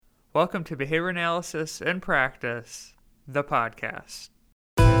Welcome to Behavior Analysis in Practice, the podcast.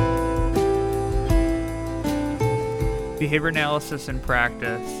 Behavior Analysis in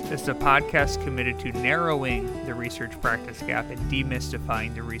Practice is a podcast committed to narrowing the research practice gap and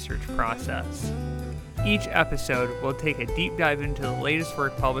demystifying the research process. Each episode will take a deep dive into the latest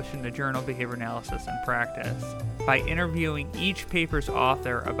work published in the journal Behavior Analysis in Practice by interviewing each paper's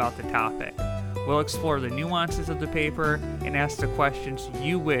author about the topic. We'll explore the nuances of the paper and ask the questions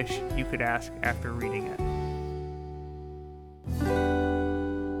you wish you could ask after reading it.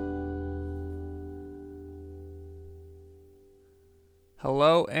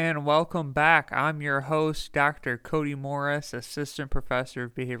 Hello and welcome back. I'm your host, Dr. Cody Morris, Assistant Professor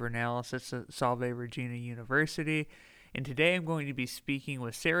of Behavior Analysis at Salve Regina University, and today I'm going to be speaking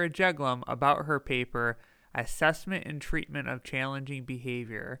with Sarah Jeglum about her paper, Assessment and Treatment of Challenging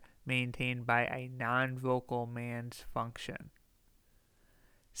Behavior Maintained by a Non-Vocal Man's Function.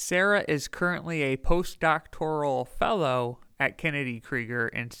 Sarah is currently a postdoctoral fellow at Kennedy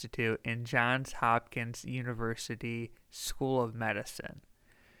Krieger Institute in Johns Hopkins University School of Medicine.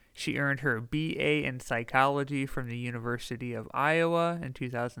 She earned her BA in psychology from the University of Iowa in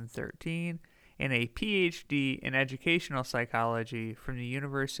 2013 and a PhD in educational psychology from the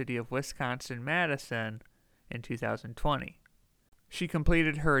University of Wisconsin-Madison in 2020. She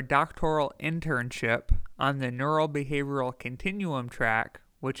completed her doctoral internship on the neurobehavioral continuum track,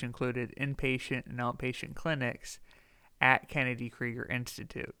 which included inpatient and outpatient clinics at Kennedy Krieger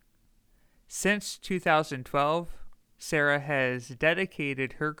Institute. Since 2012, Sarah has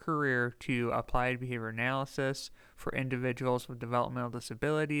dedicated her career to applied behavior analysis for individuals with developmental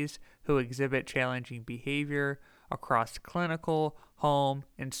disabilities who exhibit challenging behavior across clinical, home,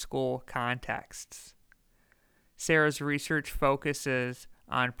 and school contexts. Sarah's research focuses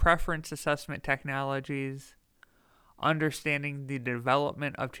on preference assessment technologies, understanding the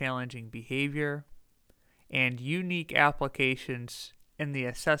development of challenging behavior, and unique applications in the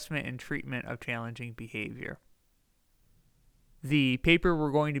assessment and treatment of challenging behavior. The paper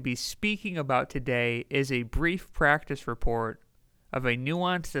we're going to be speaking about today is a brief practice report of a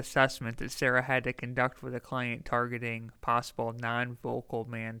nuanced assessment that Sarah had to conduct with a client targeting possible non-vocal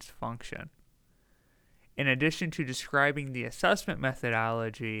man's function. In addition to describing the assessment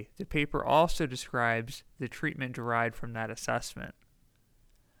methodology, the paper also describes the treatment derived from that assessment.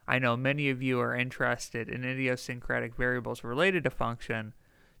 I know many of you are interested in idiosyncratic variables related to function,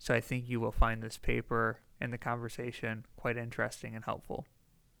 so I think you will find this paper and the conversation quite interesting and helpful.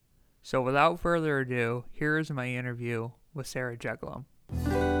 So without further ado, here is my interview with Sarah Jeglum.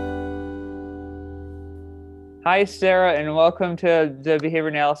 Hi, Sarah, and welcome to the Behavior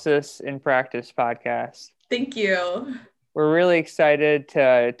Analysis in Practice podcast. Thank you. We're really excited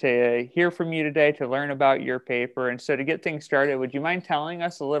to hear from you today, to learn about your paper. And so to get things started, would you mind telling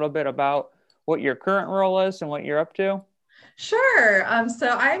us a little bit about what your current role is and what you're up to? Sure.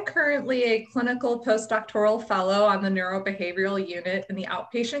 So I'm currently a clinical postdoctoral fellow on the neurobehavioral unit in the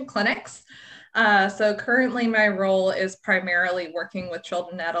outpatient clinics. So currently my role is primarily working with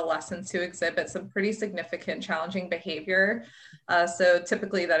children and adolescents who exhibit some pretty significant challenging behavior. So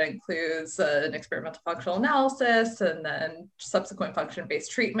typically that includes an experimental functional analysis and then subsequent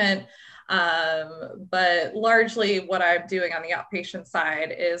function-based treatment. But largely what I'm doing on the outpatient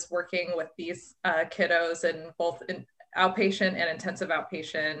side is working with these kiddos in both outpatient and intensive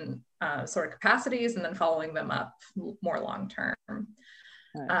outpatient sort of capacities, and then following them up more long-term.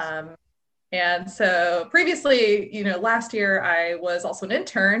 Nice. And so previously, last year I was also an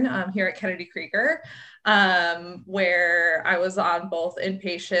intern here at Kennedy Krieger, where I was on both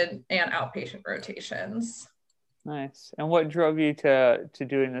inpatient and outpatient rotations. Nice. And what drove you to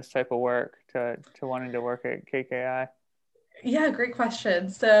doing this type of work, to wanting to work at KKI? Yeah, great question.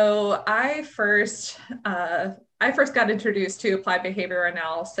 So I first got introduced to applied behavior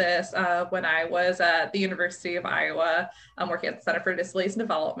analysis when I was at the University of Iowa, working at the Center for Disabilities and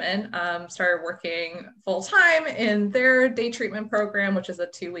Development. Started working full-time in their day treatment program, which is a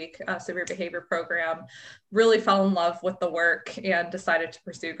 2-week severe behavior program. Really fell in love with the work and decided to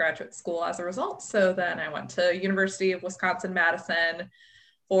pursue graduate school as a result. So then I went to University of Wisconsin-Madison.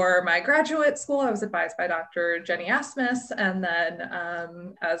 For my graduate school, I was advised by Dr. Jenny Asmus, and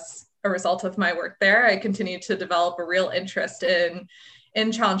then as a result of my work there, I continued to develop a real interest in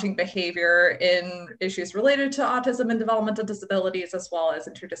challenging behavior in issues related to autism and developmental disabilities, as well as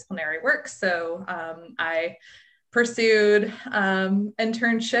interdisciplinary work. So I pursued an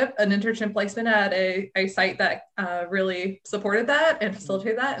internship placement at a site that really supported that and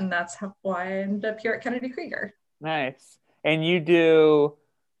facilitated that, and that's why I ended up here at Kennedy Krieger. Nice. And you do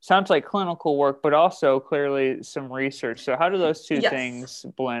sounds like clinical work, but also clearly some research. So how do those two Yes. things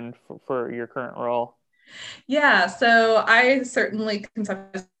blend for your current role? Yeah, so I certainly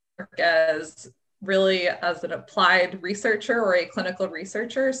conceptualize work as really as an applied researcher or a clinical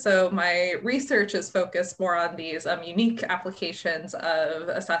researcher. So my research is focused more on these unique applications of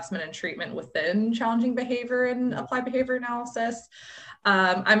assessment and treatment within challenging behavior and applied behavior analysis.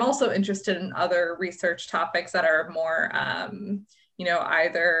 I'm also interested in other research topics that are more,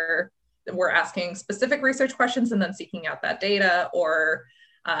 either we're asking specific research questions and then seeking out that data, or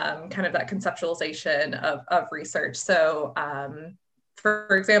kind of that conceptualization of research. So,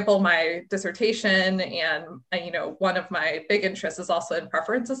 for example, my dissertation and, one of my big interests is also in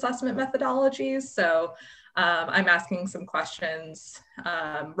preference assessment methodologies. So I'm asking some questions,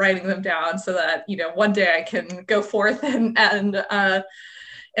 writing them down so that, one day I can go forth and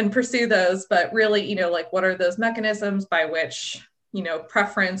pursue those. But really, like, what are those mechanisms by which,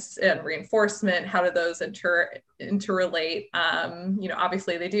 preference and reinforcement, how do those interrelate?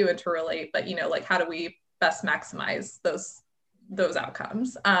 Obviously they do interrelate, but, like, how do we best maximize those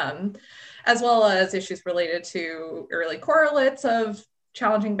outcomes, as well as issues related to early correlates of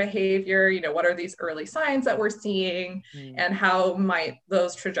challenging behavior. What are these early signs that we're seeing, and how might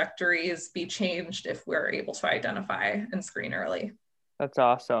those trajectories be changed if we're able to identify and screen early? That's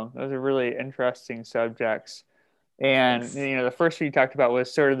awesome. Those are really interesting subjects. And, Thanks. the first one you talked about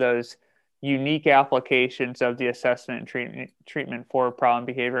was sort of those unique applications of the assessment and treatment for problem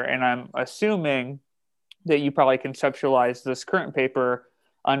behavior. And I'm assuming that you probably conceptualize this current paper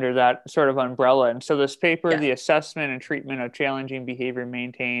under that sort of umbrella. And so this paper, Yes. the assessment and treatment of challenging behavior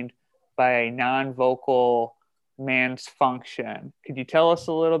maintained by a non-vocal man's function. Could you tell us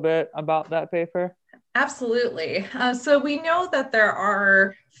a little bit about that paper? Absolutely. So we know that there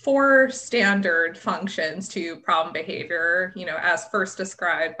are 4 standard functions to problem behavior, as first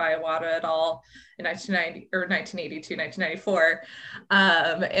described by Iwata et al. In 1990 or 1982, 1994.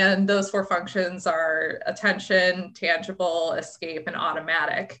 And those 4 functions are attention, tangible, escape, and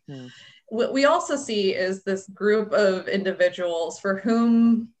automatic. What we also see is this group of individuals for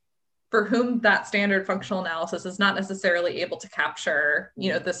whom that standard functional analysis is not necessarily able to capture,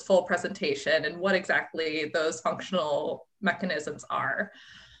 this full presentation and what exactly those functional mechanisms are.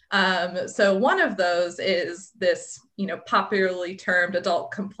 So one of those is this, popularly termed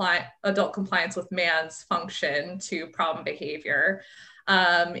adult compliance with man's function to problem behavior.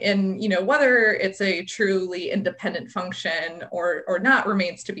 And whether it's a truly independent function or not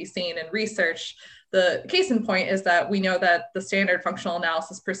remains to be seen in research. The case in point is that we know that the standard functional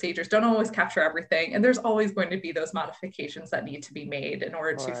analysis procedures don't always capture everything, and there's always going to be those modifications that need to be made in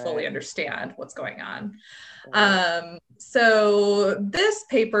order to fully understand what's going on. So this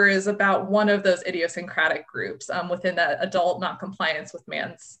paper is about one of those idiosyncratic groups within that adult non-compliance with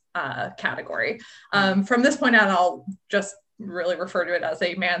man's category. From this point on, I'll just really refer to it as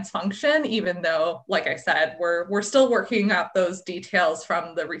a man's function, even though, like I said, we're still working out those details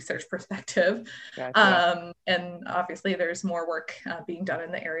from the research perspective. Gotcha. And obviously there's more work being done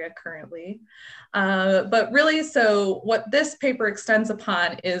in the area currently. But really, so what this paper extends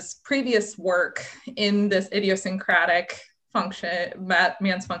upon is previous work in this idiosyncratic function,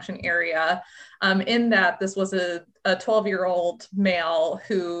 man's function area, in that this was a 12-year-old male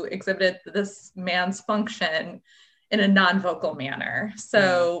who exhibited this man's function in a non-vocal manner.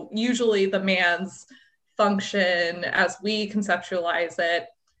 So usually the man's function, as we conceptualize it,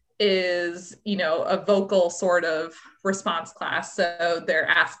 is, a vocal sort of response class. So they're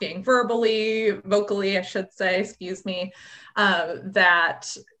asking vocally, I should say, excuse me,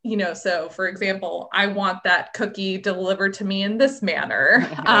 that, so for example, I want that cookie delivered to me in this manner,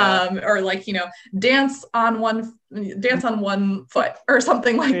 or like, dance on one foot or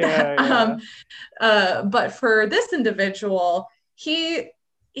something like that. But for this individual, he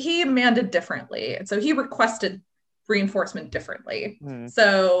demanded differently. And so he requested reinforcement differently.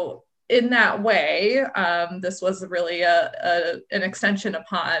 So in that way, this was really an extension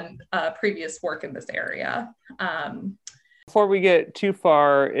upon previous work in this area. Before we get too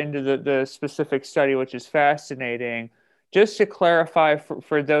far into the specific study, which is fascinating, just to clarify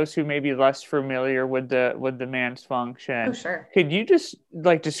for those who may be less familiar with the man's function. Oh, sure. Could you just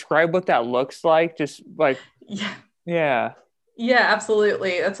describe what that looks like? Just yeah. Yeah,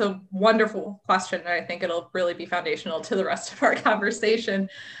 absolutely. That's a wonderful question. And I think it'll really be foundational to the rest of our conversation.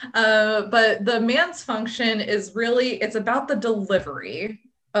 But the man's function is really, it's about the delivery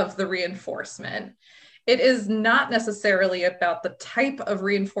of the reinforcement. It is not necessarily about the type of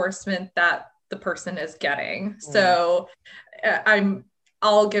reinforcement that the person is getting. So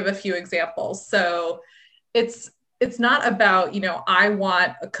I'll give a few examples. So it's it's not about, I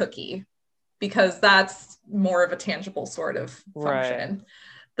want a cookie, because that's more of a tangible sort of function. Right.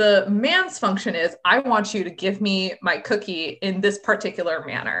 The man's function is, I want you to give me my cookie in this particular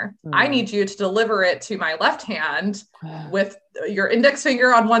manner. I need you to deliver it to my left hand with your index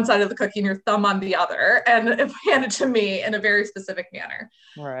finger on one side of the cookie and your thumb on the other, and hand it to me in a very specific manner.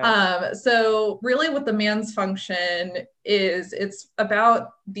 Right. So really what the man's function is, it's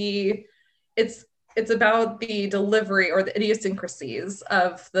about the delivery, or the idiosyncrasies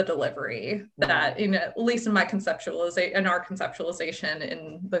of the delivery, that, at least in our conceptualization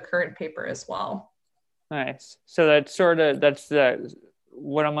in the current paper as well. Nice. So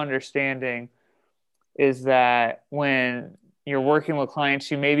what I'm understanding is that when you're working with clients,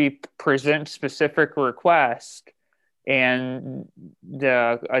 you maybe present specific requests, and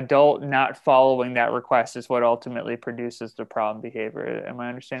the adult not following that request is what ultimately produces the problem behavior. Am I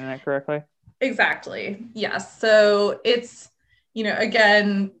understanding that correctly? Exactly. Yes. So it's,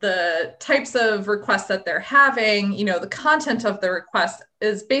 again, the types of requests that they're having, the content of the request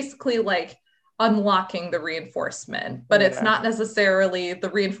is basically like unlocking the reinforcement, but it's not necessarily the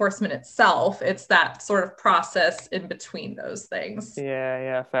reinforcement itself. It's that sort of process in between those things.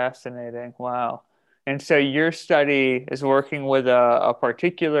 Yeah. Fascinating. Wow. And so your study is working with a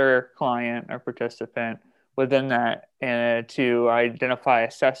particular client or participant within that, to identify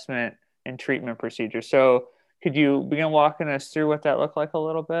assessment and treatment procedures. So could you begin walking us through what that looked like a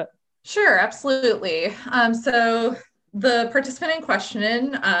little bit? Sure, absolutely. So the participant in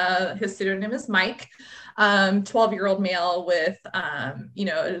question, his pseudonym is Mike, 12-year-old male with,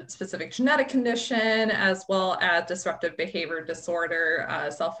 a specific genetic condition, as well as disruptive behavior disorder,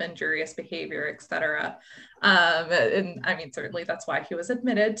 self-injurious behavior, et cetera. And I mean, certainly that's why he was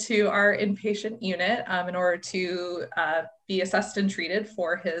admitted to our inpatient unit, in order to be assessed and treated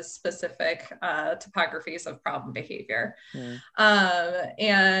for his specific topographies of problem behavior.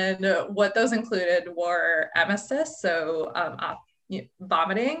 And what those included were emesis, so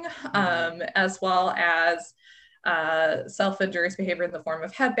vomiting, as well as self-injurious behavior in the form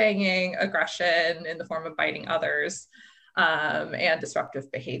of headbanging, aggression in the form of biting others, and disruptive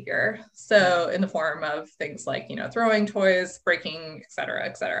behavior. So in the form of things like, throwing toys, breaking, et cetera,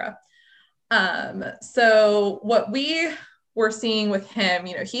 et cetera. So what we were seeing with him,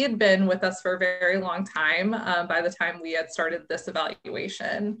 he had been with us for a very long time, by the time we had started this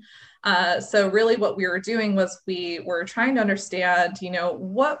evaluation. So really what we were doing was we were trying to understand,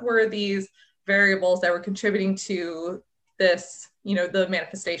 what were these variables that were contributing to this, the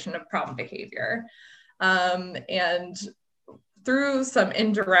manifestation of problem behavior. And through some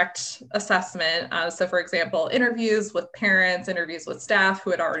indirect assessment, so for example, interviews with parents, interviews with staff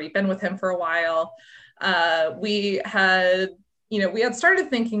who had already been with him for a while, we had started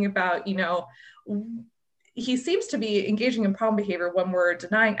thinking about, he seems to be engaging in problem behavior when we're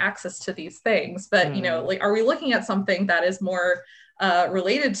denying access to these things, but, are we looking at something that is more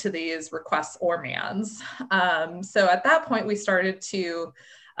related to these requests or MANs? So at that point, we started to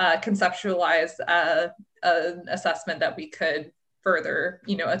conceptualize an assessment that we could further,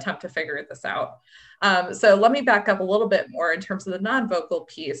 attempt to figure this out. So let me back up a little bit more in terms of the non-vocal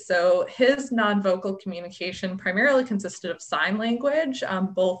piece. So his non-vocal communication primarily consisted of sign language,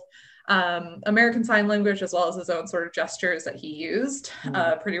 both American Sign Language, as well as his own sort of gestures that he used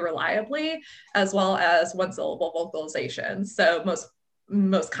pretty reliably, as well as one syllable vocalization. So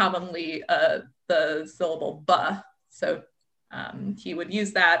most commonly the syllable "ba." So he would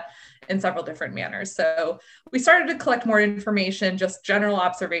use that in several different manners. So we started to collect more information, just general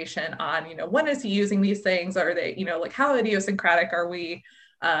observation on, when is he using these things? Are they, like how idiosyncratic are we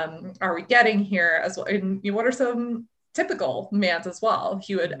getting here as well? And what are some typical MANs as well?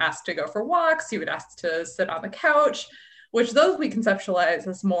 He would ask to go for walks. He would ask to sit on the couch, which those we conceptualize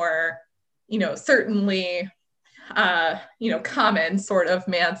as more, certainly, common sort of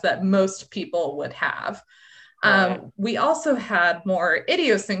MANs that most people would have. We also had more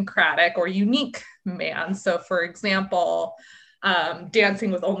idiosyncratic or unique MANs. So for example,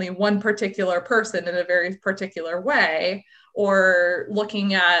 dancing with only one particular person in a very particular way, or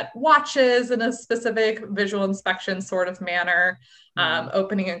looking at watches in a specific visual inspection sort of manner,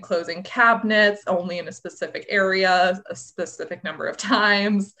 opening and closing cabinets only in a specific area, a specific number of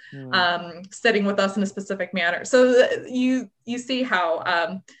times, sitting with us in a specific manner. So you see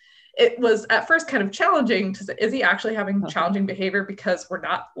how it was at first kind of challenging to say, is he actually having challenging behavior because we're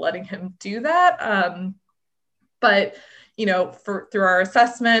not letting him do that? But, through our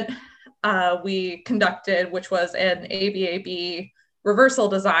assessment, we conducted, which was an ABAB reversal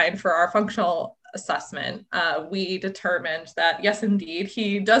design for our functional assessment. We determined that, yes, indeed,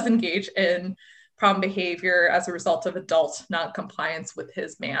 he does engage in problem behavior as a result of adult noncompliance with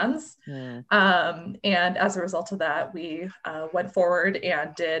his MANS. And as a result of that, we went forward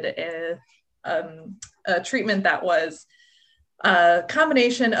and did a treatment that was a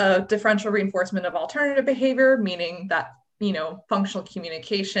combination of differential reinforcement of alternative behavior, meaning that, functional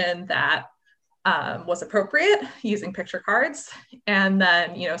communication that was appropriate using picture cards. And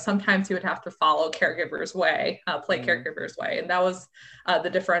then, sometimes you would have to follow caregiver's way, play caregiver's way. And that was the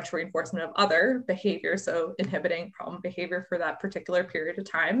differential reinforcement of other behavior. So inhibiting problem behavior for that particular period of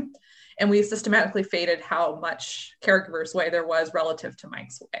time. And we systematically faded how much caregiver's way there was relative to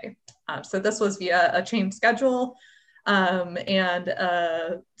Mike's way. So this was via a chain schedule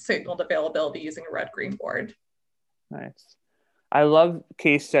and signaled availability using a red-green board. Nice. I love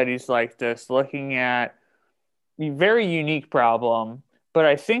case studies like this, looking at a very unique problem, but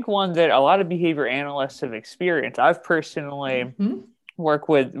I think one that a lot of behavior analysts have experienced. I've personally worked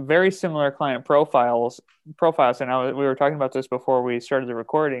with very similar client profiles, and we were talking about this before we started the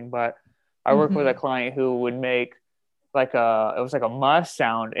recording, but I worked with a client who would make it was like a must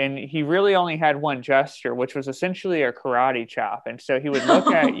sound, and he really only had one gesture, which was essentially a karate chop. And so he would look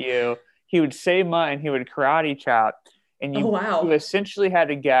at you, he would say "ma," and he would karate chop. And you essentially had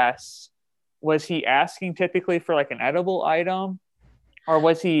to guess, was he asking typically for like an edible item, or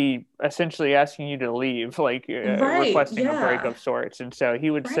was he essentially asking you to leave, requesting a break of sorts? And so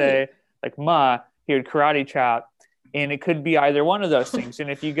he would say like "ma," he would karate chop, and it could be either one of those things. And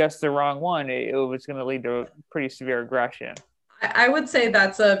if you guessed the wrong one, it was going to lead to pretty severe aggression. I would say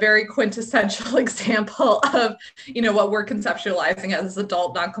that's a very quintessential example of, what we're conceptualizing as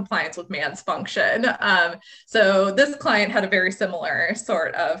adult noncompliance with MANS function. So this client had a very similar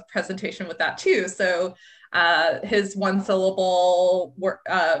sort of presentation with that too. So his one syllable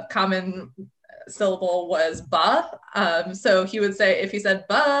common syllable was "ba." So he would say, if he said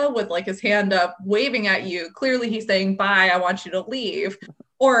 "ba" with like his hand up waving at you, clearly he's saying "bye, I want you to leave."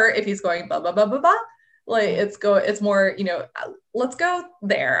 Or if he's going "ba ba ba ba ba," like it's more, let's go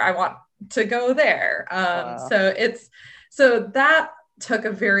there. I want to go there. So that took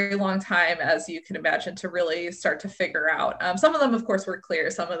a very long time, as you can imagine, to really start to figure out. Some of them, of course, were clear.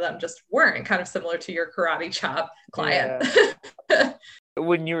 Some of them just weren't, kind of similar to your karate chop client. Yeah.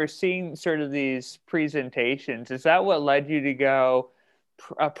 When you were seeing sort of these presentations, is that what led you to go,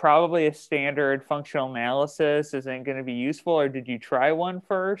 probably a standard functional analysis isn't going to be useful, or did you try one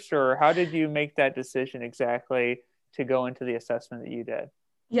first, or how did you make that decision exactly to go into the assessment that you did?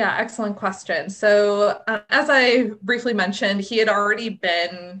 Yeah, excellent question. So as I briefly mentioned, he had already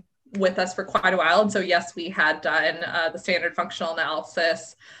been with us for quite a while. And so, yes, we had done the standard functional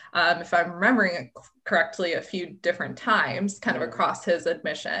analysis, if I'm remembering it correctly, a few different times kind of across his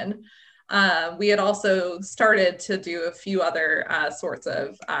admission. We had also started to do a few other sorts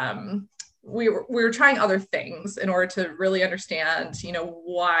of, we were trying other things in order to really understand,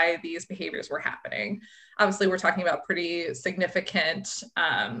 why these behaviors were happening. Obviously, we're talking about pretty significant,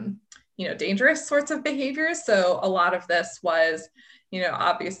 dangerous sorts of behaviors. So a lot of this was,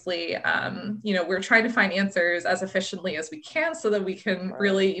 obviously, we're trying to find answers as efficiently as we can so that we can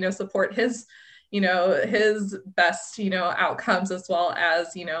really, support his, his best, outcomes, as well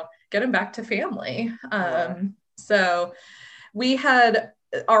as, get him back to family. So we had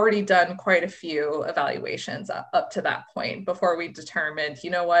already done quite a few evaluations up to that point before we determined,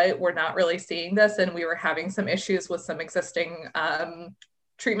 we're not really seeing this. And we were having some issues with some existing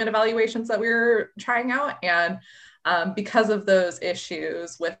treatment evaluations that we were trying out. And because of those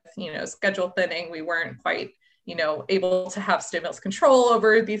issues with, schedule thinning, we weren't quite, able to have stimulus control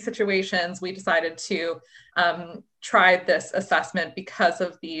over these situations. We decided to try this assessment because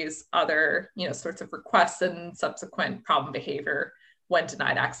of these other, sorts of requests and subsequent problem behavior when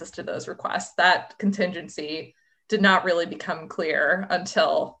denied access to those requests. That contingency did not really become clear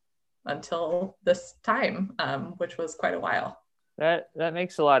until this time, which was quite a while. That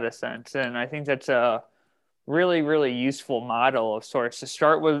makes a lot of sense. And I think that's a really, really useful model of sorts, to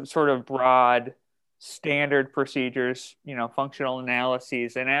start with sort of broad standard procedures, functional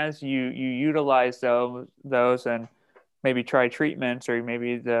analyses. And as you utilize those and maybe try treatments, or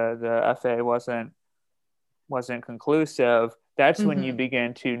maybe the FA wasn't conclusive, that's when you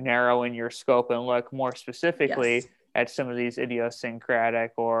begin to narrow in your scope and look more specifically at some of these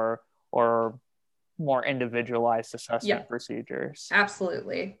idiosyncratic or more individualized assessment procedures.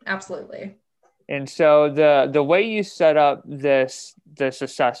 Absolutely. And so the way you set up this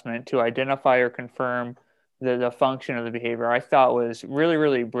assessment to identify or confirm the function of the behavior, I thought was really,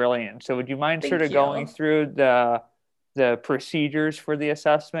 really brilliant. So would you mind going through the procedures for the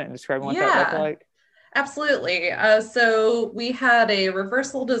assessment and describing what that looked like? Absolutely. So we had a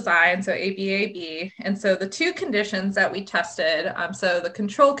reversal design, so ABAB. And so the two conditions that we tested, so the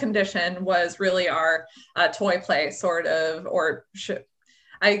control condition was really our toy play sort of,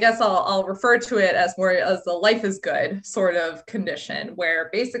 I guess I'll refer to it as more as the life is good sort of condition, where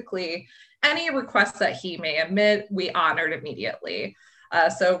basically any requests that he may admit, we honored immediately.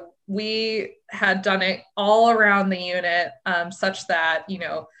 So we had done it all around the unit, such that,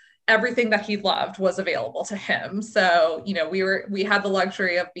 everything that he loved was available to him. So, we had the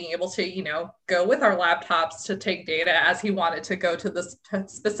luxury of being able to, go with our laptops to take data as he wanted to go to this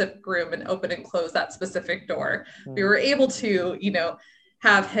specific room and open and close that specific door. We were able to,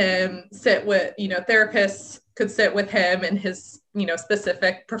 have him sit with, therapists could sit with him in his,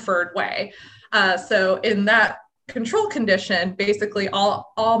 specific preferred way. So in that control condition, basically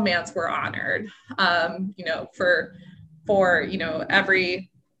all mans were honored,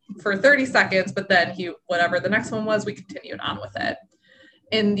 for 30 seconds, but then whatever the next one was, we continued on with it.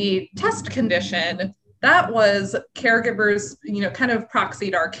 In the test condition, that was caregivers, kind of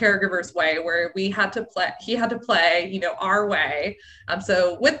proxied our caregivers way, where he had to play, our way.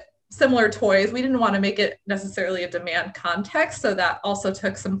 So with similar toys, we didn't want to make it necessarily a demand context. So that also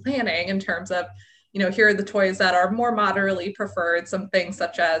took some planning in terms of, here are the toys that are more moderately preferred. Some things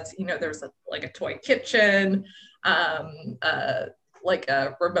such as, there's like a toy kitchen, like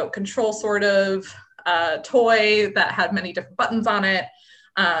a remote control sort of toy that had many different buttons on it.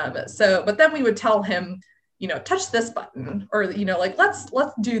 But then we would tell him, touch this button, or, like,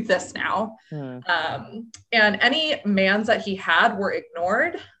 let's do this now. And any mans that he had were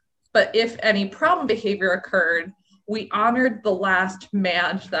ignored. But if any problem behavior occurred, we honored the last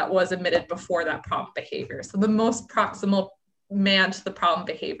man that was admitted before that problem behavior. So the most proximal man to the problem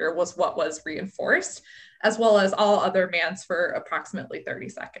behavior was what was reinforced, as well as all other mans for approximately 30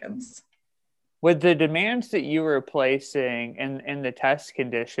 seconds. With the demands that you were placing in the test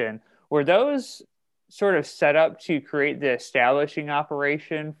condition, were those sort of set up to create the establishing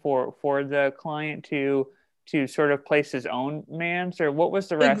operation for the client to sort of place his own mans, or what was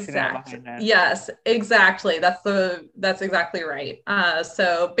the rationale behind that? Yes, exactly. That's exactly right.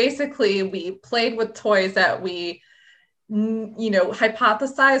 So basically we played with toys that we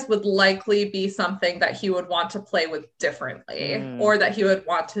hypothesize would likely be something that he would want to play with differently, or that he would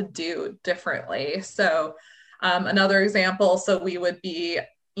want to do differently. So another example, so we would be,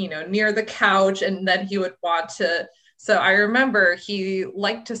 near the couch, and then he would want to, so I remember he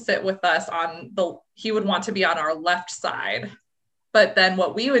liked to sit with us he would want to be on our left side. But then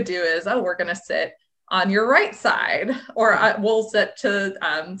what we would do is, we're going to sit on your right side, or we'll sit to,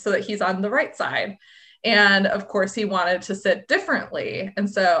 so that he's on the right side. And of course, he wanted to sit differently. And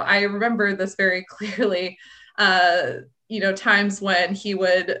so I remember this very clearly, times when he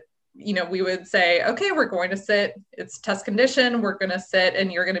would, we would say, okay, we're going to sit, it's test condition, we're going to sit,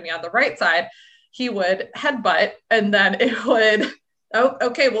 and you're going to be on the right side. He would headbutt, and then it would, oh,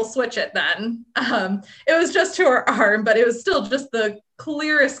 okay, we'll switch it then. It was just to our arm, but it was still just the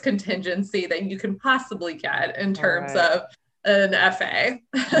clearest contingency that you can possibly get in terms of an FA.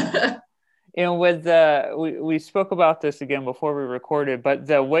 And with we spoke about this again before we recorded, but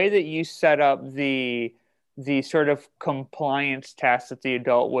the way that you set up the sort of compliance test that the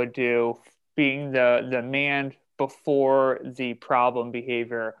adult would do, being the man before the problem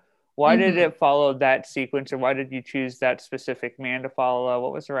behavior, why did it follow that sequence, or why did you choose that specific man to follow?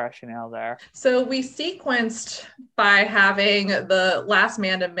 What was the rationale there? So we sequenced by having the last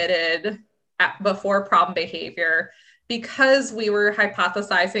man admitted before problem behavior, because we were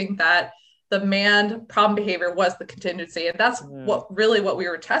hypothesizing that the man problem behavior was the contingency. And that's what we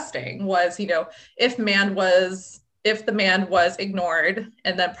were testing was, if the man was ignored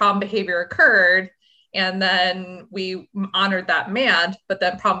and then problem behavior occurred, and then we honored that man, but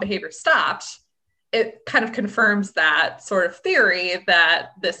then problem behavior stopped, it kind of confirms that sort of theory that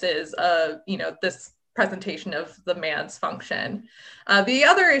this is this presentation of the man's function. The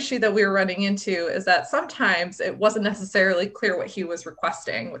other issue that we were running into is that sometimes it wasn't necessarily clear what he was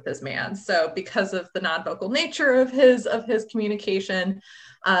requesting with his man. So because of the non-vocal nature of his communication,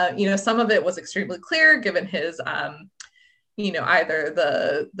 some of it was extremely clear given his either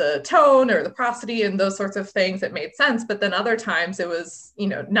the tone or the prosody and those sorts of things, it made sense. But then other times it was,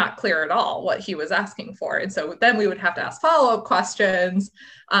 not clear at all what he was asking for. And so then we would have to ask follow-up questions.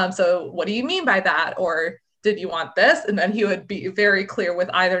 So what do you mean by that? Or did you want this? And then he would be very clear with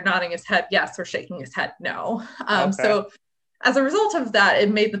either nodding his head yes or shaking his head no. So as a result of that,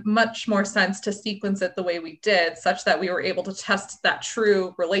 it made much more sense to sequence it the way we did, such that we were able to test that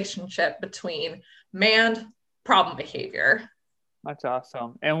true relationship between man problem behavior. That's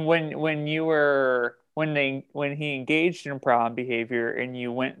awesome. And when he engaged in problem behavior and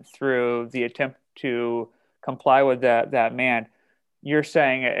you went through the attempt to comply with that man, you're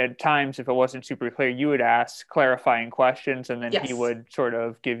saying at times if it wasn't super clear, you would ask clarifying questions and then he Yes. would sort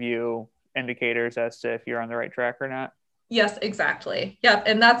of give you indicators as to if you're on the right track or not. Yes, exactly. Yep.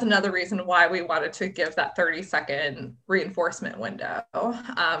 And that's another reason why we wanted to give that 30-second reinforcement window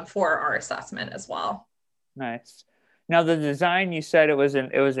for our assessment as well. Nice. Now the design you said it was an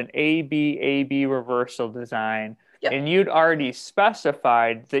A B reversal design, Yep. and you'd already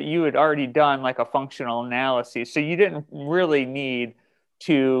specified that you had already done like a functional analysis, so you didn't really need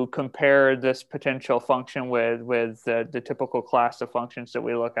to compare this potential function with the typical class of functions that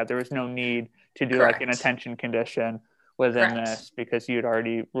we look at. There was no need to do like an Correct. attention condition within Correct. this because you'd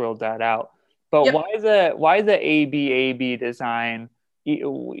already ruled that out. But Yep. why the AB design?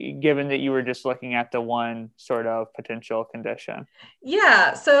 Given that you were just looking at the one sort of potential condition.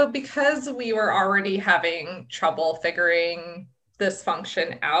 Yeah. So because we were already having trouble figuring this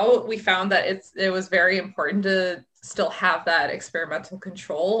function out, we found that it was very important to still have that experimental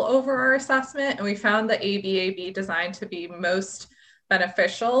control over our assessment. And we found the ABAB design to be most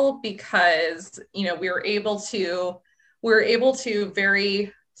beneficial because, we were able to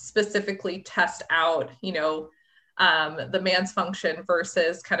very specifically test out, the man's function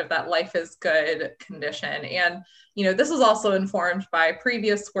versus kind of that life is good condition. And, this was also informed by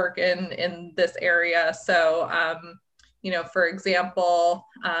previous work in this area. So, for example,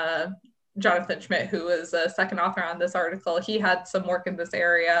 Jonathan Schmidt, who was a second author on this article, he had some work in this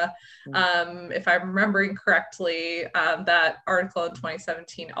area. If I'm remembering correctly, that article in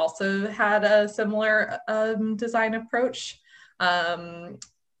 2017 also had a similar design approach.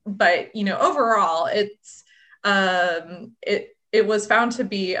 But overall, it was found to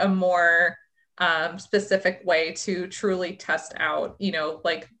be a more specific way to truly test out,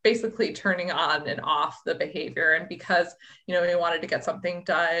 like basically turning on and off the behavior. And because, we wanted to get something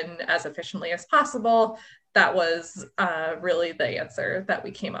done as efficiently as possible, that was really the answer that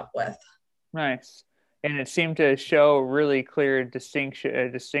we came up with. Nice. And it seemed to show really clear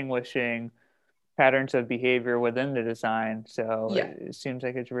distinguishing patterns of behavior within the design. So Yeah. it seems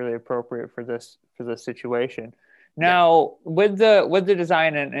like it's really appropriate for this situation. Yeah. Now, with the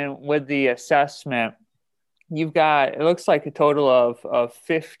design and with the assessment, you've got, it looks like a total of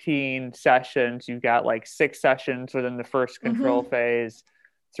 15 sessions. You've got like 6 sessions within the first control Mm-hmm. phase,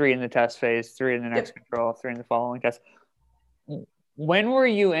 3 in the test phase, 3 in the next Yep. control, 3 in the following test. When were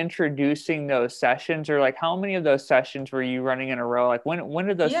you introducing those sessions, or like how many of those sessions were you running in a row? Like when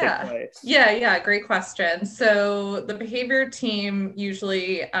did those take Yeah. place? Yeah. Great question. So the behavior team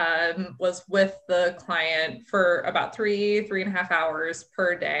usually was with the client for about 3.5 hours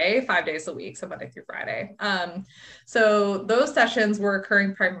per day, 5 days a week, so Monday through Friday. So those sessions were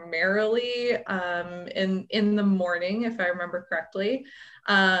occurring primarily in the morning, if I remember correctly.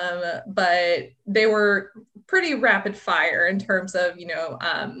 But they were pretty rapid fire in terms of,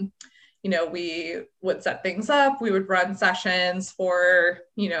 we would set things up, we would run sessions for,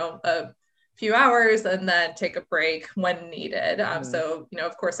 a few hours and then take a break when needed. So,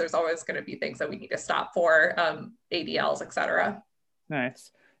 of course, there's always going to be things that we need to stop for, ADLs, et cetera.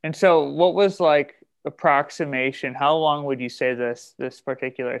 Nice. And so what was like approximation? How long would you say this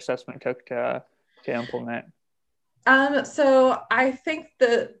particular assessment took to implement? So I think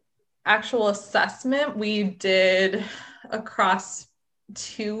the actual assessment we did across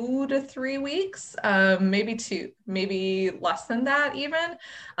 2 to 3 weeks, maybe less than that even.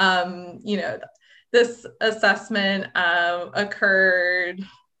 This assessment occurred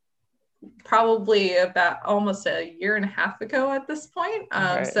probably about almost a year and a half ago at this point.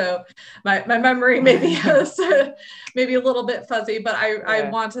 Right. So my memory maybe is maybe a little bit fuzzy, but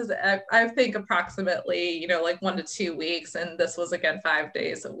I want to, I think approximately, like 1 to 2 weeks. And this was again 5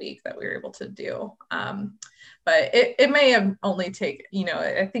 days a week that we were able to do. But it may have only take,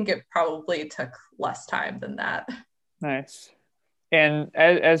 I think it probably took less time than that. Nice. And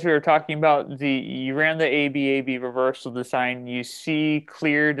as we were talking about, you ran the ABAB reversal design, you see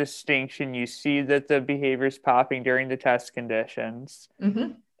clear distinction, you see that the behavior is popping during the test conditions,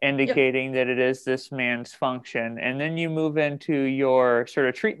 indicating that it is this man's function. And then you move into your sort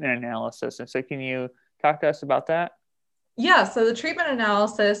of treatment analysis. And so can you talk to us about that? Yeah, so the treatment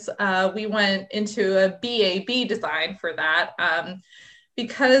analysis, we went into a BAB design for that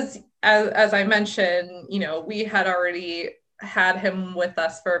because, as I mentioned, we had already had him with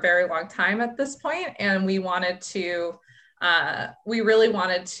us for a very long time at this point, and we really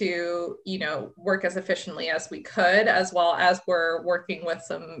wanted to, work as efficiently as we could, as well as we're working with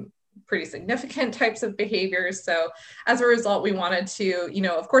some pretty significant types of behaviors. So as a result, we wanted to,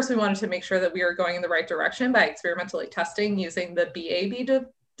 of course, we wanted to make sure that we were going in the right direction by experimentally testing using the BAB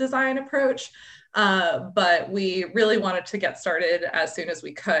design approach. But we really wanted to get started as soon as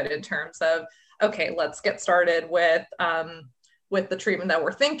we could in terms of, okay, let's get started with the treatment that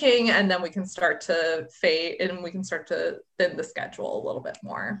we're thinking, and then we can start to fade and we can start to thin the schedule a little bit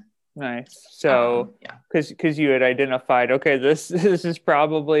more. Nice. So, because you had identified, okay, this is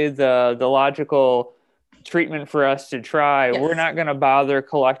probably the logical treatment for us to try. Yes. We're not going to bother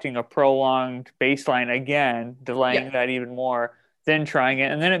collecting a prolonged baseline again, delaying that even more, then trying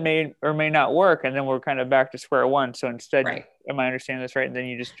it, and then it may or may not work, and then we're kind of back to square one. So instead, am I understanding this right? And then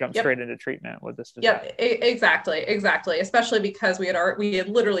you just jump straight into treatment with this design. Exactly. Especially because we had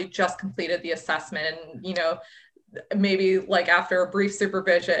literally just completed the assessment, and maybe like after a brief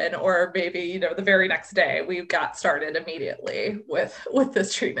supervision, or maybe the very next day, we got started immediately with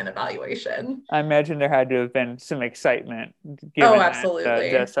this treatment evaluation. I imagine there had to have been some excitement given absolutely. that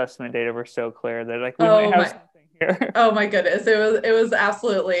the assessment data were so clear that like we might have something here. Oh my goodness, it was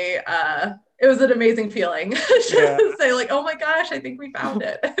absolutely it was an amazing feeling to say like, oh my gosh, I think we found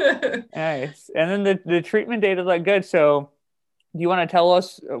it. Nice. And then the treatment data looked good. So do you want to tell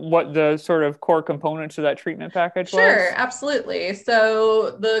us what the sort of core components of that treatment package was? Sure, absolutely.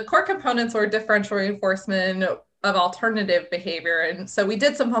 So the core components were differential reinforcement of alternative behavior. And so we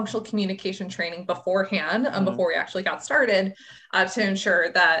did some functional communication training beforehand, before we actually got started, to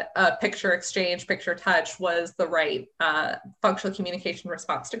ensure that picture exchange, picture touch was the right functional communication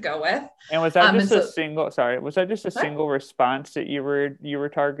response to go with. And was that just a single response that you were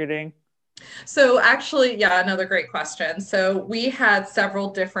targeting? So actually, another great question. So we had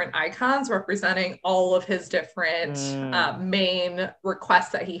several different icons representing all of his different main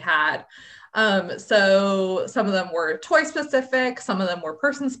requests that he had. So some of them were toy specific, some of them were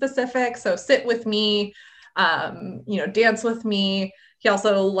person specific. So sit with me, dance with me. He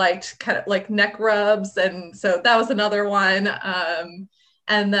also liked kind of like neck rubs. And so that was another one.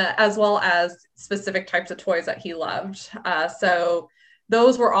 And as well as specific types of toys that he loved. So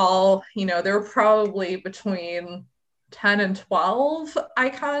those were all, there were probably between 10 and 12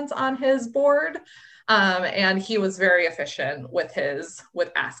 icons on his board. And he was very efficient with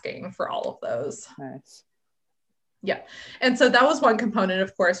asking for all of those. Nice. Yeah. And so that was one component,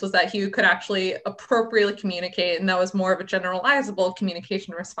 of course, was that he could actually appropriately communicate. And that was more of a generalizable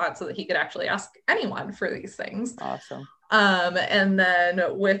communication response so that he could actually ask anyone for these things. Awesome. And then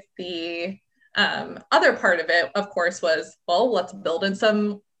with the other part of it, of course, was, well, let's build in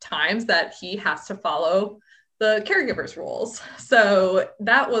some times that he has to follow the caregiver's rules. So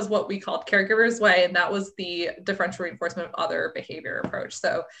that was what we called caregiver's way. And that was the differential reinforcement of other behavior approach.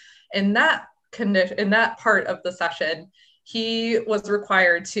 So in that part of the session, he was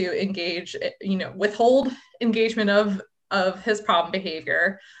required to engage, withhold engagement of his problem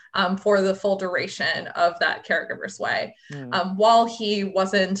behavior for the full duration of that caregiver's way. While he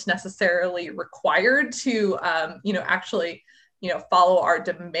wasn't necessarily required to, actually, follow our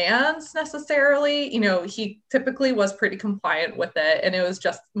demands necessarily, he typically was pretty compliant with it. And it was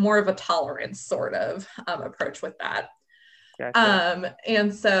just more of a tolerance sort of approach with that. Gotcha.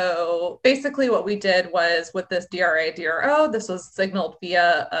 And so basically what we did was with this DRA, DRO, this was signaled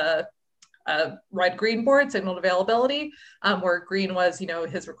via a red-green board, signaled availability, where green was,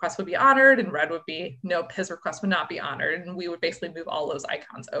 his request would be honored, and red would be, nope, his request would not be honored. And we would basically move all those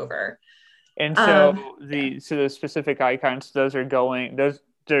icons over. And so the specific icons,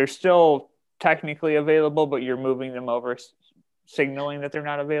 they're still technically available, but you're moving them over, signaling that they're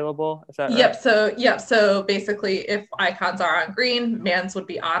not available. Is that right? So basically, if icons are on green, mans would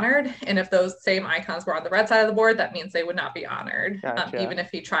be honored. And if those same icons were on the red side of the board, that means they would not be honored, gotcha. Even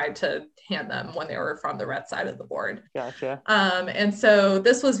if he tried to hand them when they were from the red side of the board. Gotcha. And so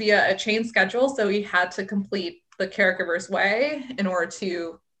this was via a chain schedule. So he had to complete the caregiver's way in order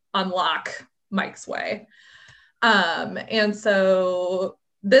to unlock Mike's way. And so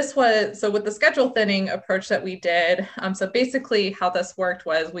with the schedule thinning approach that we did, so basically how this worked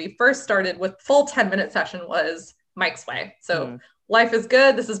was we first started with full 10-minute session was Mike's way. So life is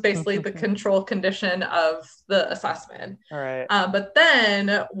good. This is basically the control condition of the assessment. All right. But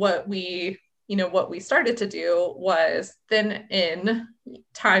then what we started to do was thin in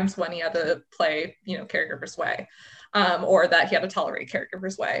times when he had to play, caregiver's way, or that he had to tolerate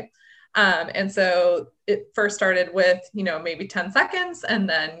caregiver's way. And so it first started with, maybe 10 seconds and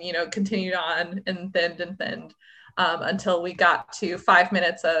then, continued on and thinned until we got to 5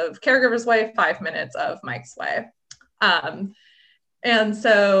 minutes of caregiver's way, 5 minutes of Mike's way. And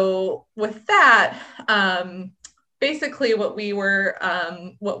so with that, basically what we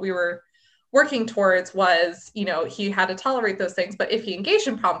were working towards was, he had to tolerate those things, but if he engaged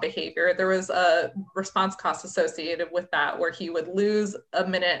in problem behavior, there was a response cost associated with that where he would lose a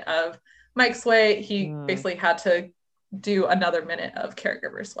minute of Mike Sway. He basically had to do another minute of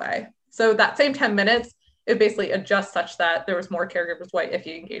Caregiver Sway. So that same 10 minutes, it basically adjusts such that there was more Caregiver Sway if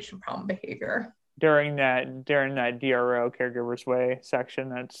he engaged in problem behavior. During that DRO Caregiver's Way section,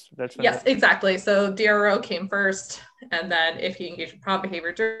 that's yes, exactly. So DRO came first, and then if he engaged in problem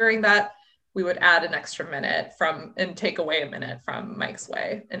behavior during that, we would add an extra minute and take away a minute from Mike's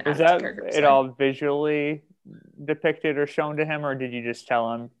Way and was that it all visually depicted or shown to him, or did you just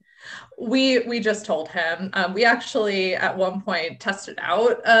tell him? We just told him. We actually at one point tested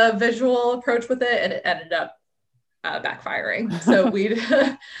out a visual approach with it, and it ended up backfiring. So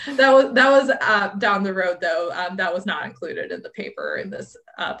that was down the road though. That was not included in the paper in this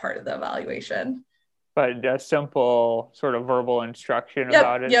part of the evaluation. But a simple sort of verbal instruction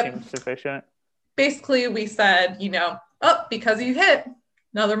about it seems sufficient. Basically, we said, because you hit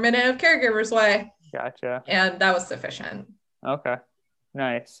another minute of Caregiver's Way. Gotcha. And that was sufficient. Okay,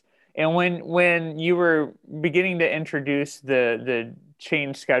 nice. And when you were beginning to introduce the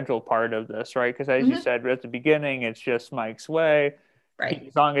change schedule part of this, right? Because as you said at the beginning, it's just Mike's Way. Right.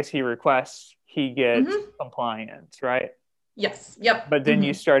 As long as he requests, he gets compliance, right? Yes. Yep. But then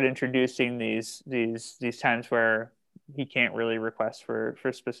you start introducing these times where he can't really request for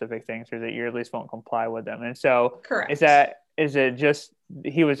specific things, or that you at least won't comply with them. And so correct. Is it just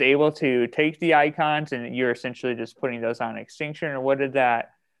he was able to take the icons and you're essentially just putting those on extinction, or what did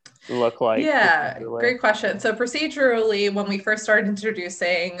that look like? Yeah, great question. So procedurally, when we first started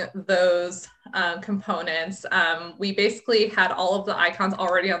introducing those components, we basically had all of the icons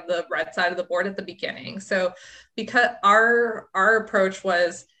already on the red side of the board at the beginning. So because our approach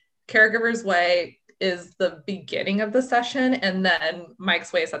was Caregiver's Way is the beginning of the session, and then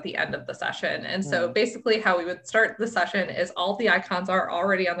Mike's Way is at the end of the session. And so basically how we would start the session is all the icons are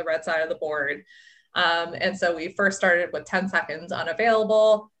already on the red side of the board. And so we first started with 10 seconds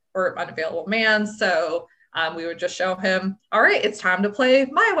unavailable or unavailable man. So we would just show him, all right, it's time to play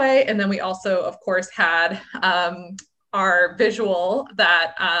My Way. And then we also, of course, had our visual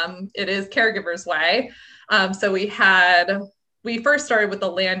that it is Caregiver's Way. So we first started with the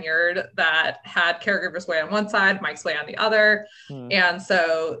lanyard that had Caregiver's Way on one side, Mike's Way on the other. And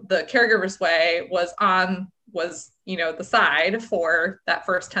so the Caregiver's Way was the side for that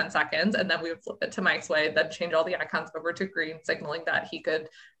first 10 seconds. And then we would flip it to Mike's Way, then change all the icons over to green, signaling that he could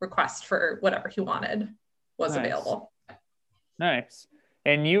request for whatever he wanted was available. Nice.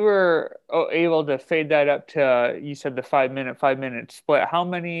 And you were able to fade that up to, you said the 5 minute split. How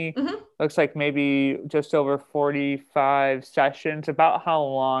many, looks like maybe just over 45 sessions. About how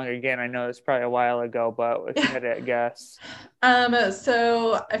long? Again, I know it's probably a while ago, but if you had to guess.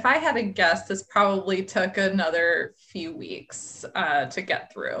 So if I had to guess, this probably took another few weeks to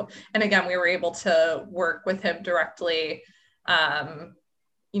get through. And again, we were able to work with him directly,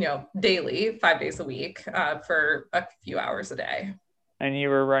 daily, 5 days a week for a few hours a day. And you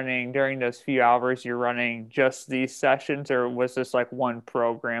were running, during those few hours, you're running just these sessions, or was this like one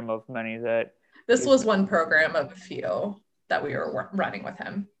program of many that? This was one program of a few that we were running with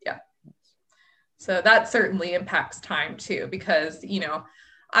him. Yeah. So that certainly impacts time too, because,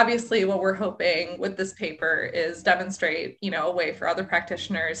 obviously what we're hoping with this paper is demonstrate, a way for other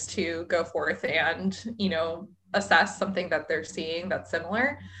practitioners to go forth and, assess something that they're seeing that's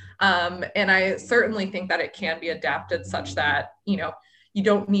similar. And I certainly think that it can be adapted such that, you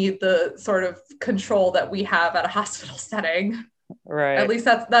don't need the sort of control that we have at a hospital setting. Right. At least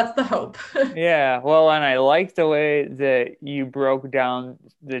that's the hope. Yeah. Well, and I like the way that you broke down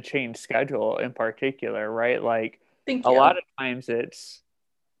the change schedule in particular, right? Like Thank you. A lot of times it's,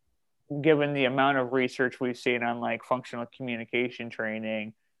 given the amount of research we've seen on like functional communication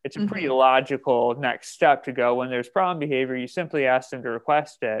training, it's a pretty logical next step to go when there's problem behavior. You simply ask them to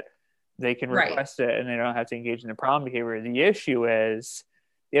request it. They can request it and they don't have to engage in the problem behavior. The issue is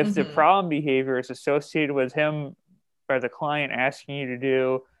if the problem behavior is associated with him or the client asking you to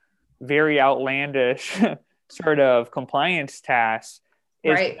do very outlandish sort of compliance tasks,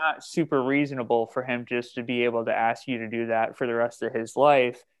 it's not super reasonable for him just to be able to ask you to do that for the rest of his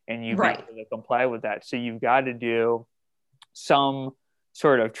life and you be able to comply with that. So you've got to do some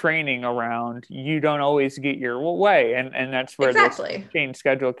sort of training around, you don't always get your way. And that's where this change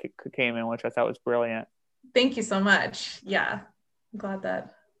schedule came in, which I thought was brilliant. Thank you so much. Yeah. I'm glad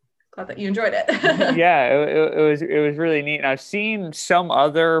that you enjoyed it. Yeah, it was really neat. And I've seen some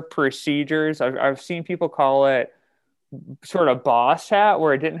other procedures. I've seen people call it sort of boss hat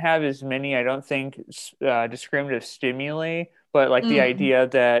where it didn't have as many, I don't think, discriminative stimuli, but like the Mm. idea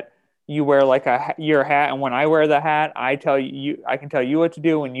that you wear like your hat, and when I wear the hat, I can tell you what to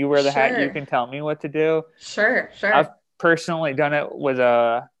do. When you wear the hat, you Sure. can tell me what to do. Sure. I've Sure. personally done it with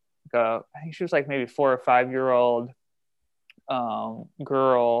I think she was like maybe 4 or 5 year old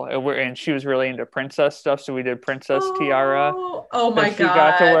girl, and she was really into princess stuff. So we did Princess Tiara. Oh, oh So my she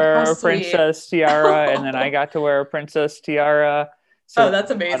got to God. How wear a sweet. princess tiara, and then I got to wear a princess tiara. So Oh, that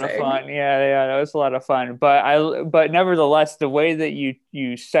that's was a lot of amazing. fun. Yeah, that was a lot of fun. But nevertheless, the way that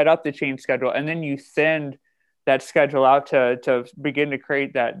you set up the change schedule and then you thinned that schedule out to begin to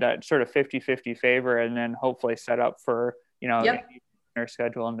create that sort of 50-50 favor, and then hopefully set up for, Yep. our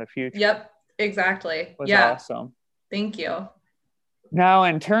schedule in the future Yep. Exactly. was Yeah. awesome. Thank you. Now,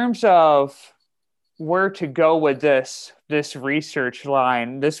 in terms of where to go with this research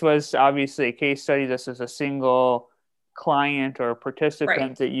line, this was obviously a case study. This is a single client or Right.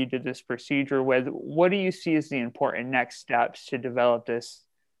 participant that you did this procedure with. What do you see as the important next steps to develop this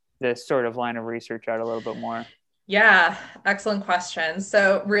sort of line of research out a little bit more? Yeah, excellent question.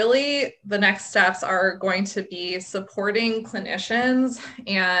 So, really, the next steps are going to be supporting clinicians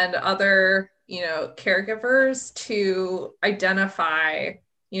and other, caregivers to identify,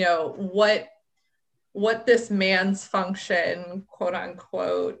 what this man's function, quote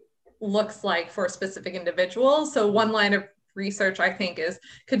unquote, looks like for specific individuals. So, one line of research, I think, is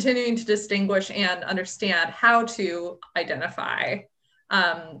continuing to distinguish and understand how to identify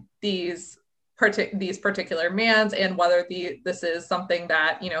these particular mans, and whether this is something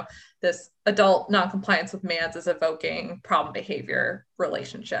that, this adult noncompliance with mans is evoking problem behavior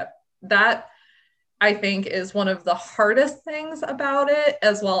relationship. That, I think, is one of the hardest things about it,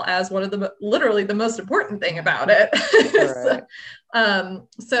 as well as one of the literally the most important thing about it. Right.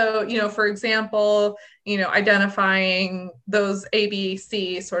 So, for example, identifying those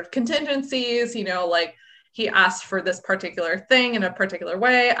ABC sort of contingencies, like he asked for this particular thing in a particular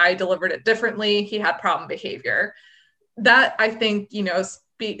way, I delivered it differently, he had problem behavior. That, I think,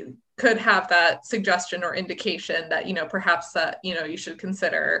 could have that suggestion or indication that, perhaps that, you should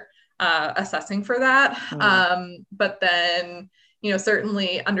consider assessing for that. Mm. But then,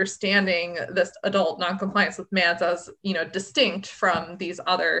 certainly understanding this adult noncompliance with mans as, distinct from these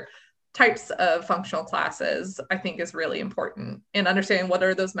other types of functional classes, I think is really important, and understanding what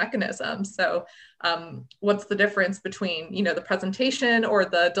are those mechanisms. So what's the difference between, the presentation or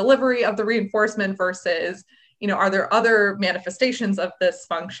the delivery of the reinforcement versus, are there other manifestations of this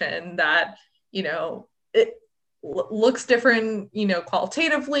function that, it looks different,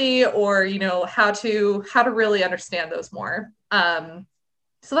 qualitatively, or, how to really understand those more. So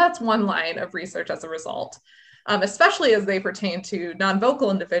that's one line of research as a result, especially as they pertain to non-vocal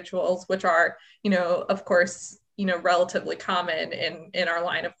individuals, which are, of course, relatively common in our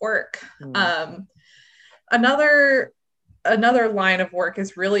line of work. Mm. Another line of work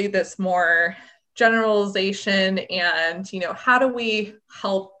is really this more generalization, and how do we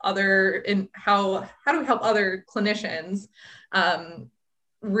help other clinicians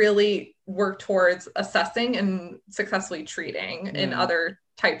really work towards assessing and successfully treating in Mm. other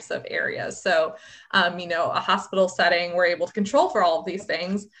types of areas. So a hospital setting, we're able to control for all of these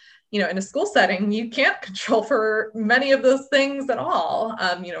things. In a school setting, you can't control for many of those things at all.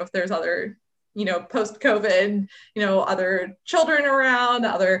 If there's other, post-COVID, other children around,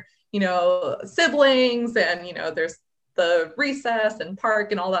 other, siblings, and, there's the recess and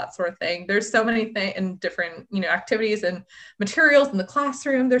park and all that sort of thing. There's so many things and different, activities and materials in the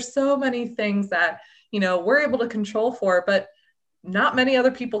classroom. There's so many things that, we're able to control for, but not many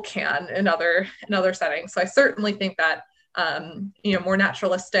other people can in other settings. So I certainly think that more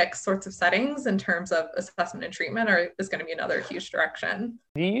naturalistic sorts of settings in terms of assessment and treatment is going to be another huge direction.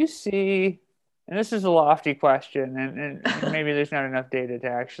 Do you see, and this is a lofty question, and maybe there's not enough data to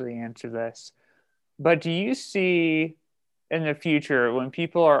actually answer this, but do you see in the future when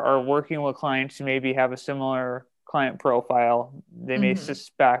people are working with clients who maybe have a similar client profile, they may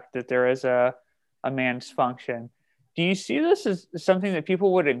suspect that there is a man's function. Do you see this as something that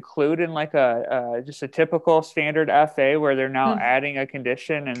people would include in like just a typical standard FA where they're now adding a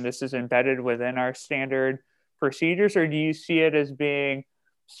condition and this is embedded within our standard procedures? Or do you see it as being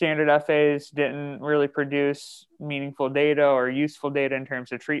standard FAs didn't really produce meaningful data or useful data in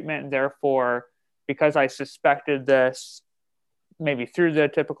terms of treatment, and therefore, because I suspected this maybe through the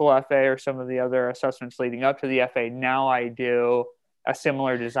typical FA or some of the other assessments leading up to the FA, now I do a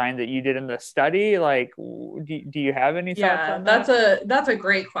similar design that you did in the study? Like, do you have any thoughts Yeah, on that's that? a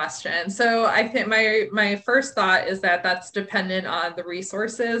great question. So I think my first thought is that that's dependent on the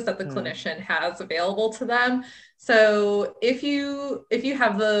resources that the Hmm. clinician has available to them. So if you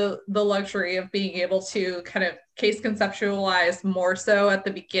have the luxury of being able to kind of case conceptualize more so at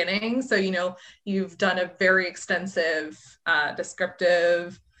the beginning, so you've done a very extensive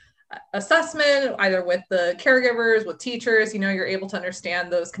descriptive assessment, either with the caregivers, with teachers, you're able to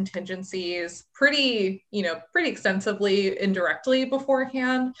understand those contingencies pretty extensively indirectly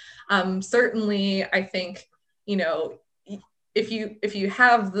beforehand. Certainly, I think, if you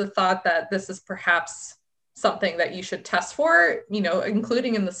have the thought that this is perhaps something that you should test for,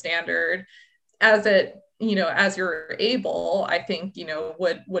 including in the standard, as you're able, I think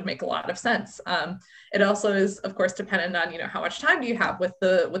would make a lot of sense. It also is, of course, dependent on how much time do you have with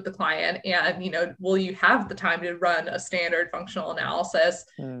the client, and will you have the time to run a standard functional analysis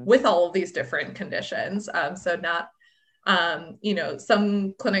Hmm. with all of these different conditions. So not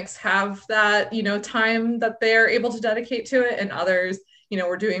some clinics have that time that they're able to dedicate to it, and others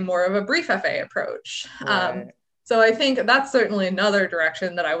we're doing more of a brief FA approach. Right. So I think that's certainly another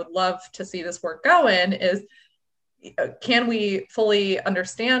direction that I would love to see this work go in is, can we fully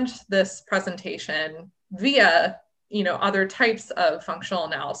understand this presentation via, other types of functional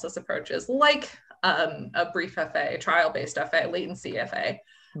analysis approaches like a brief FA, trial-based FA, latency FA.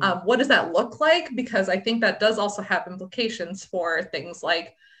 Hmm. What does that look like? Because I think that does also have implications for things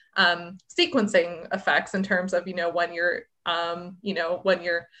like sequencing effects in terms of, when you're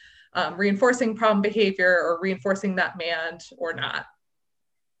reinforcing problem behavior or reinforcing that MAND or not.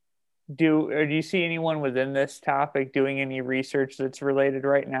 Do you see anyone within this topic doing any research that's related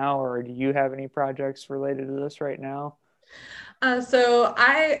right now, or do you have any projects related to this right now? So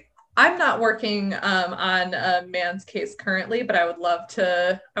I'm not working on a man's case currently, but I would love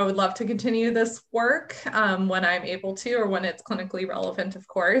to continue this work when I'm able to, or when it's clinically relevant, of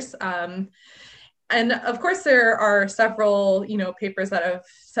course. And of course, there are several, papers that have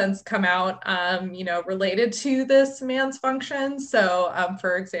since come out, related to this man's function. So,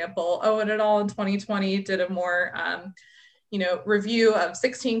 for example, Owen et al. In 2020 did a more, review of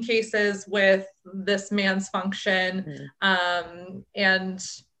 16 cases with this man's function, Hmm. and,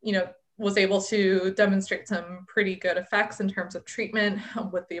 was able to demonstrate some pretty good effects in terms of treatment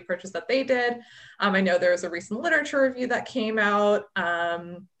with the approaches that they did. I know there was a recent literature review that came out.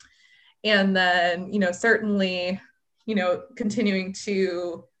 And then certainly continuing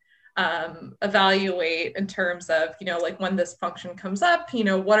to evaluate in terms of like when this function comes up,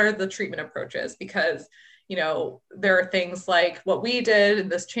 what are the treatment approaches, because there are things like what we did in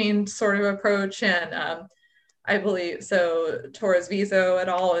this chain sort of approach, and I believe so Torres Viso et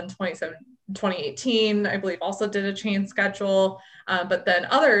al. In 2018, I believe, also did a chain schedule. But then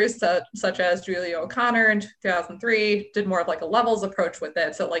others, such as Julia O'Connor in 2003, did more of like a levels approach with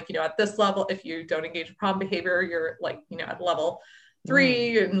it. So like, at this level, if you don't engage in problem behavior, you're like, at level Hmm.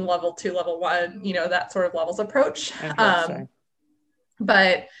 3, and level 2, level 1, that sort of levels approach. Interesting.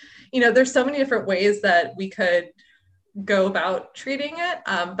 But, there's so many different ways that we could go about treating it.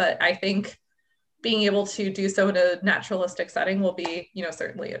 But I think being able to do so in a naturalistic setting will be,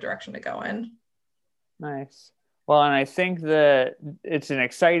 certainly a direction to go in. Nice. Well, and I think that it's an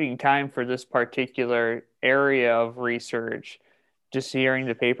exciting time for this particular area of research. Just hearing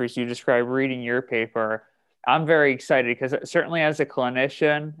the papers you described, reading your paper, I'm very excited because certainly as a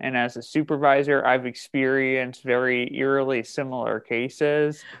clinician and as a supervisor, I've experienced very eerily similar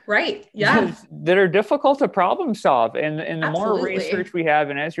cases Right. Yeah, that are difficult to problem solve. And the more research absolutely. we have,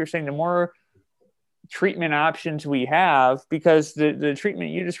 and as you're saying, the more treatment options we have, because the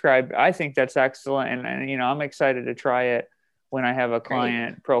treatment you described, I think that's excellent. And I'm excited to try it when I have a Great.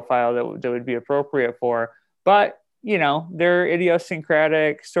 client profile that would be appropriate for. But, there are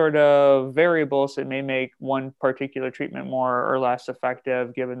idiosyncratic sort of variables that may make one particular treatment more or less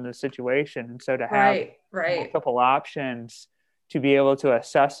effective given the situation. And so to have Right. Right. multiple options to be able to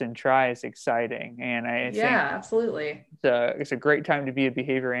assess and try is exciting. And I think Yeah, absolutely. it's a great time to be a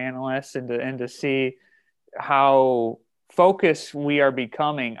behavior analyst and to see how focused we are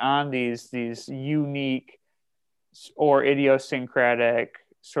becoming on these unique or idiosyncratic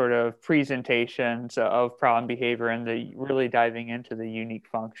sort of presentations of problem behavior and the really diving into the unique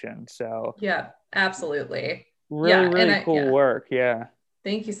function. So Yeah, absolutely. really, Yeah. And really cool yeah, work. Yeah.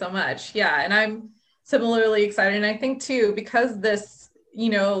 thank you so much. Yeah. And I'm similarly excited. And I think too, because this,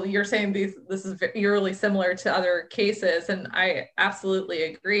 you're saying this is eerily similar to other cases, and I absolutely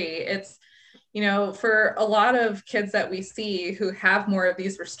agree. It's, for a lot of kids that we see who have more of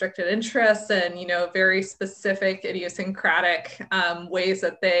these restricted interests and, very specific idiosyncratic ways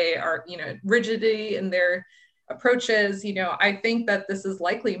that they are, rigidity in their approaches, I think that this is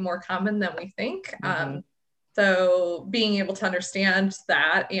likely more common than we think. So being able to understand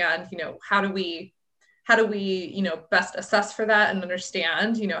that and, how do we, best assess for that and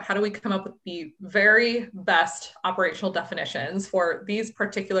understand, how do we come up with the very best operational definitions for these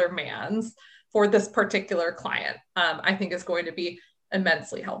particular MANs for this particular client, I think is going to be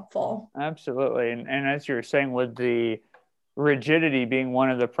immensely helpful. Absolutely. And as you were saying, with the rigidity being one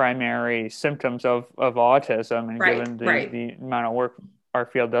of the primary symptoms of autism, and given the amount of work our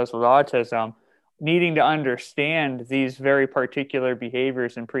field does with autism, needing to understand these very particular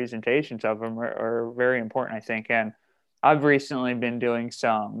behaviors and presentations of them are very important, I think. And I've recently been doing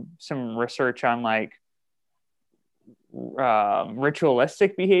some research on like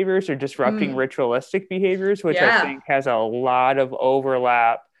ritualistic behaviors or disrupting ritualistic behaviors, which I think has a lot of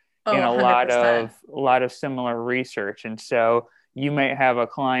overlap and a lot of similar research. And so you might have a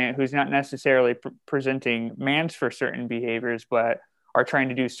client who's not necessarily presenting MANs for certain behaviors, but are trying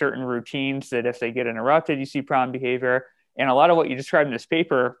to do certain routines that if they get interrupted, you see problem behavior. And a lot of what you described in this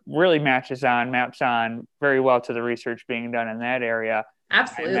paper really maps on very well to the research being done in that area.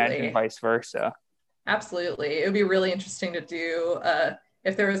 Absolutely. I imagine vice versa. Absolutely. It would be really interesting to do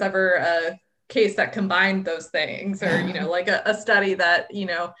if there was ever a case that combined those things, or, like a study that,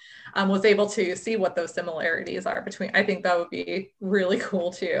 was able to see what those similarities are between. I think that would be really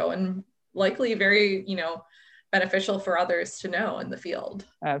cool too, and likely very, beneficial for others to know in the field.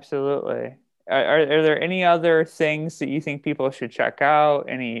 Absolutely. Are there any other things that you think people should check out?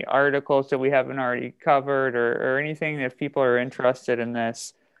 Any articles that we haven't already covered, or anything that people are interested in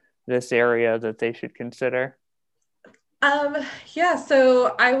this area that they should consider?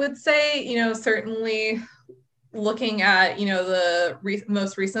 So I would say, certainly looking at, the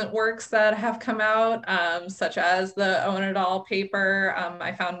most recent works that have come out, such as the Owen et al. Paper,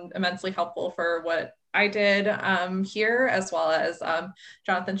 I found immensely helpful for what I did here, as well as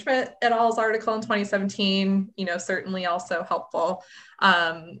Jonathan Schmidt et al.'s article in 2017, certainly also helpful.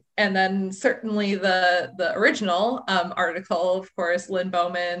 And then certainly the original article, of course, Lynn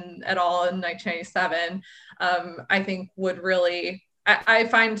Bowman et al. In 1997, I think would really, I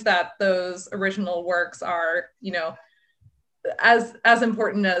find that those original works are, as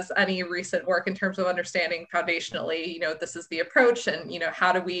important as any recent work in terms of understanding foundationally, this is the approach, and,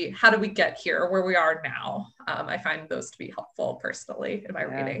 how do we get here where we are now? I find those to be helpful personally in my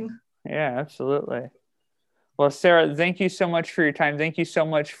reading. Yeah, absolutely. Well, Sarah, thank you so much for your time. Thank you so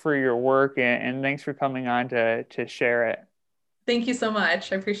much for your work, and thanks for coming on to share it. Thank you so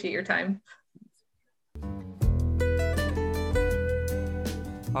much. I appreciate your time.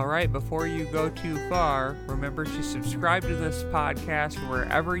 All right, before you go too far, remember to subscribe to this podcast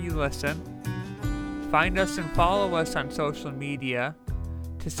wherever you listen. Find us and follow us on social media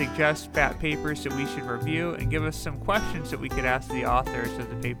to suggest papers that we should review, and give us some questions that we could ask the authors of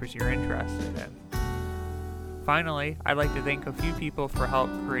the papers you're interested in. Finally, I'd like to thank a few people for help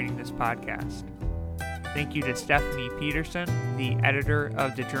creating this podcast. Thank you to Stephanie Peterson, the editor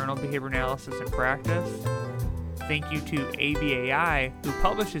of the journal Behavior Analysis and Practice. Thank you to ABAI, who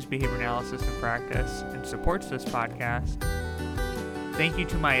publishes Behavior Analysis and Practice and supports this podcast. Thank you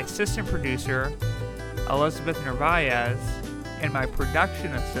to my assistant producer, Elizabeth Narvaez, and my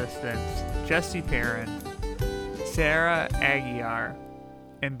production assistants, Jesse Perrin, Sarah Aguiar,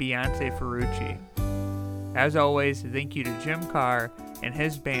 and Beyonce Ferrucci. As always, thank you to Jim Carr and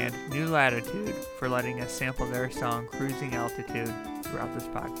his band New Latitude for letting us sample their song Cruising Altitude throughout this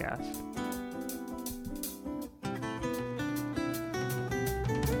podcast.